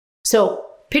So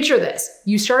picture this.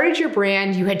 You started your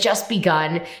brand, you had just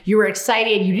begun, you were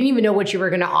excited, you didn't even know what you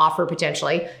were going to offer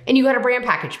potentially, and you got a brand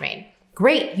package made.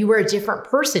 Great, you were a different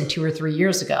person 2 or 3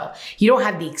 years ago. You don't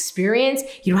have the experience,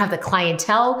 you don't have the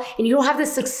clientele, and you don't have the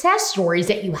success stories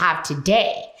that you have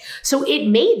today. So it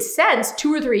made sense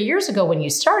 2 or 3 years ago when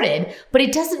you started, but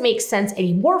it doesn't make sense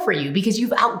anymore for you because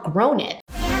you've outgrown it.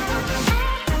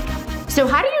 So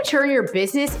how do you turn your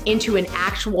business into an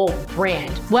actual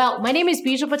brand? Well, my name is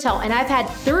Bijal Patel, and I've had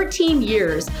 13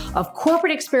 years of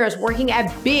corporate experience working at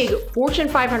big Fortune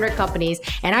 500 companies,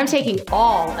 and I'm taking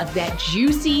all of that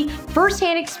juicy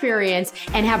firsthand experience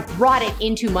and have brought it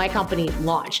into my company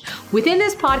Launch. Within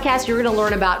this podcast, you're gonna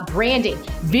learn about branding,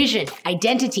 vision,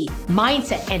 identity,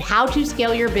 mindset, and how to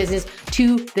scale your business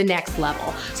to the next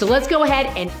level. So let's go ahead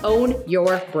and own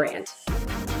your brand.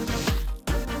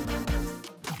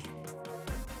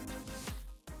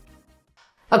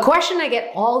 A question I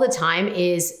get all the time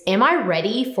is, am I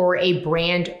ready for a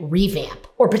brand revamp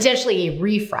or potentially a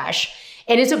refresh?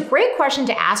 And it's a great question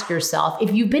to ask yourself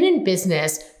if you've been in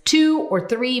business 2 or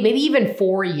 3, maybe even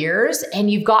 4 years,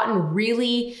 and you've gotten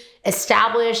really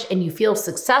established and you feel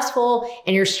successful,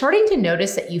 and you're starting to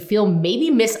notice that you feel maybe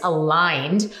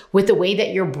misaligned with the way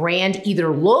that your brand either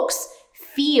looks,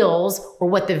 feels, or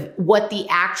what the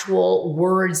actual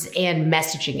words and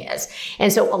messaging is.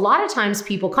 And so a lot of times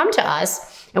people come to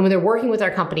us, and when they're working with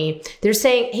our company, they're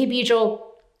saying, hey, Bijal,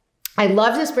 I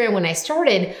loved this brand when I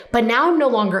started, but now I'm no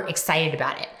longer excited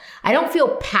about it. I don't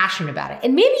feel passionate about it.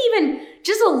 And maybe even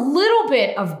just a little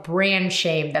bit of brand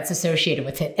shame that's associated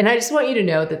with it. And I just want you to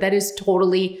know that that is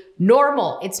totally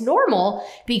normal. It's normal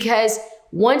because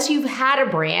once you've had a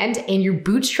brand and you're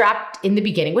bootstrapped in the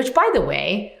beginning, which by the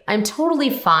way, I'm totally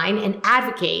fine and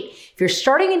advocate. If you're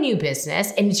starting a new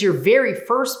business and it's your very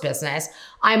first business,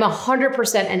 I'm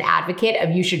 100% an advocate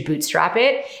of you should bootstrap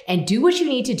it and do what you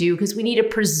need to do because we need to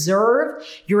preserve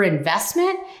your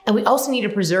investment and we also need to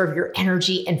preserve your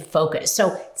energy and focus.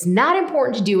 So it's not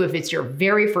important to do if it's your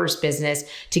very first business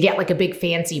to get like a big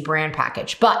fancy brand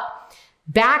package. But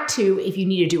back to if you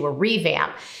need to do a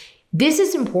revamp. This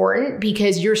is important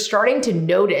because you're starting to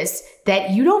notice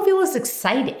that you don't feel as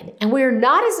excited, and we're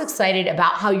not as excited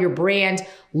about how your brand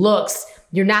looks.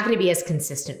 You're not going to be as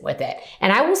consistent with it.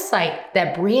 And I will cite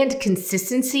that brand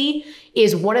consistency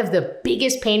is one of the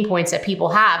biggest pain points that people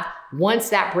have once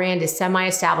that brand is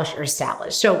semi-established or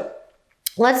established. So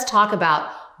let's talk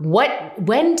about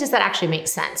when does that actually make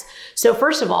sense? So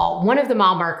first of all, one of the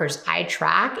mile markers I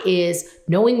track is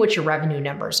knowing what your revenue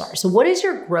numbers are. So what is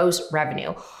your gross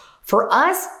revenue? For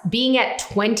us, being at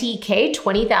 $20K,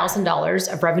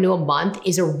 $20,000 of revenue a month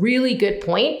is a really good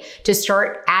point to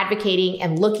start advocating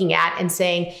and looking at and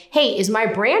saying, hey, is my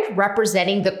brand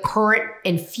representing the current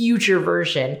and future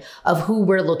version of who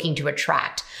we're looking to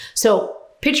attract? So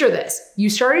picture this. You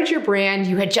started your brand,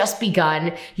 you had just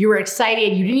begun, you were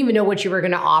excited, you didn't even know what you were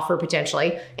going to offer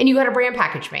potentially, and you got a brand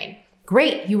package made.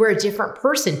 Great, you were a different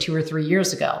person 2 or 3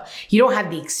 years ago. You don't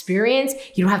have the experience,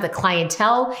 you don't have the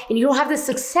clientele, and you don't have the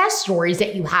success stories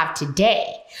that you have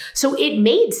today. So it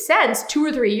made sense 2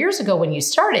 or 3 years ago when you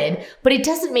started, but it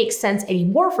doesn't make sense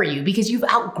anymore for you because you've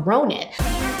outgrown it.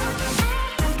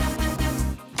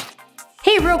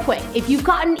 Hey, real quick, if you've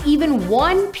gotten even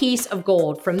one piece of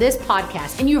gold from this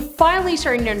podcast and you're finally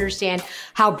starting to understand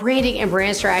how branding and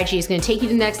brand strategy is going to take you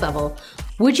to the next level,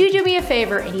 would you do me a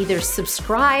favor and either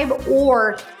subscribe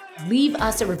or leave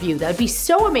us a review? That would be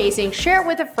so amazing. Share it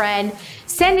with a friend,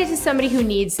 send it to somebody who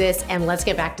needs this, and let's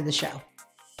get back to the show.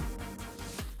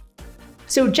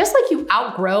 So just like you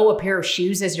outgrow a pair of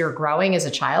shoes as you're growing as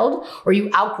a child, or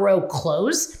you outgrow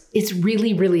clothes, it's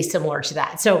really, really similar to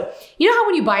that. So you know how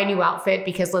when you buy a new outfit,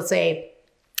 because let's say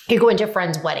you're going to a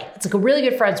friend's wedding, it's like a really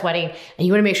good friend's wedding, and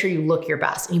you want to make sure you look your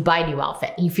best, and you buy a new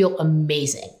outfit, and you feel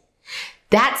amazing.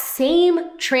 That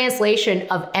same translation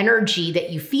of energy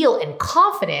that you feel and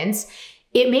confidence,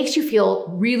 it makes you feel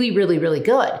really, really, really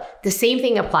good. The same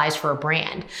thing applies for a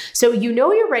brand. So you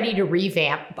know you're ready to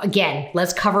revamp. Again,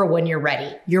 let's cover when you're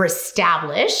ready. You're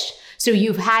established. So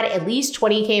you've had at least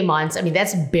 20K months. I mean,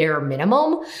 that's bare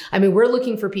minimum. I mean, we're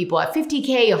looking for people at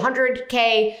 50K,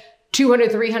 100K,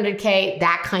 200, 300K,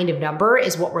 that kind of number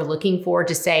is what we're looking for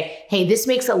to say, hey, this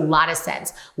makes a lot of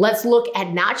sense. Let's look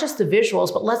at not just the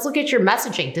visuals, but let's look at your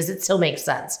messaging. Does it still make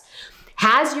sense?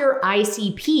 Has your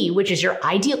ICP, which is your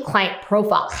ideal client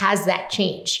profile, has that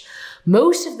changed?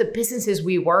 Most of the businesses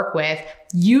we work with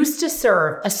used to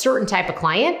serve a certain type of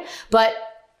client, but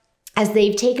as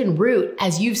they've taken root,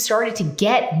 as you've started to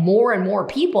get more and more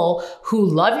people who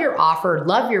love your offer,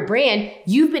 love your brand,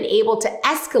 you've been able to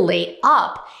escalate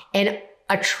up and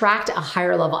attract a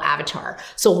higher level avatar.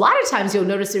 So a lot of times you'll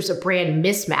notice there's a brand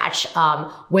mismatch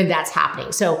when that's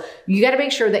happening. So you got to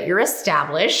make sure that you're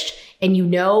established and you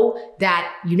know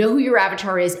who your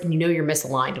avatar is and you know you're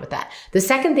misaligned with that. The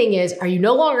second thing is, are you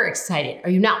no longer excited? Are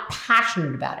you not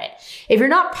passionate about it? If you're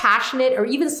not passionate or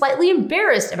even slightly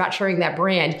embarrassed about sharing that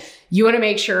brand, you want to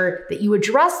make sure that you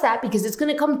address that, because it's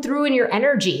going to come through in your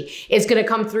energy. It's going to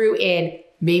come through in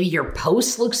maybe your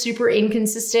posts look super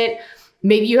inconsistent.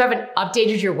 Maybe you haven't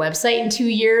updated your website in 2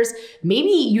 years. Maybe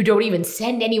you don't even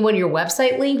send anyone your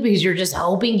website link because you're just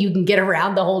hoping you can get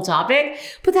around the whole topic,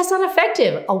 but that's not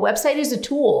effective. A website is a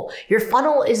tool. Your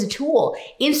funnel is a tool.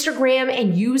 Instagram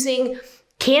and using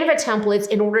Canva templates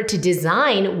in order to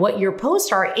design what your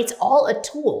posts are, it's all a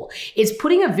tool. It's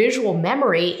putting a visual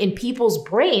memory in people's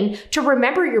brain to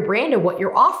remember your brand and what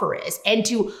your offer is and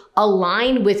to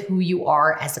align with who you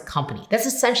are as a company. That's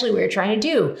essentially what you're trying to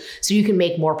do. So you can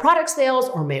make more product sales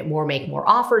or make more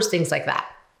offers, things like that.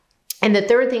 And the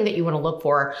third thing that you want to look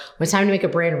for when it's time to make a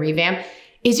brand revamp,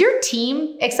 is your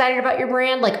team excited about your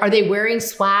brand? Like, are they wearing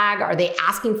swag? Are they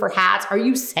asking for hats? Are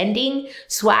you sending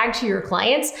swag to your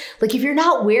clients? Like, if you're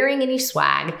not wearing any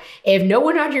swag, if no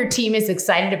one on your team is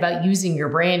excited about using your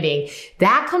branding,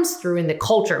 that comes through in the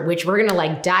culture, which we're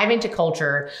gonna dive into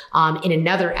culture in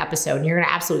another episode. And you're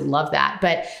gonna absolutely love that.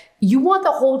 But you want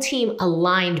the whole team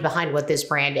aligned behind what this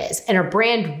brand is. And a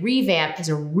brand revamp is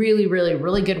a really, really,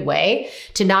 really good way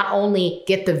to not only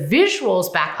get the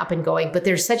visuals back up and going, but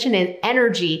there's such an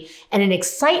energy and an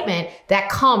excitement that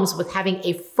comes with having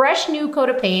a fresh new coat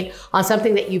of paint on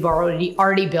something that you've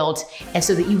already built, and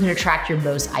so that you can attract your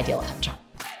most ideal avatar.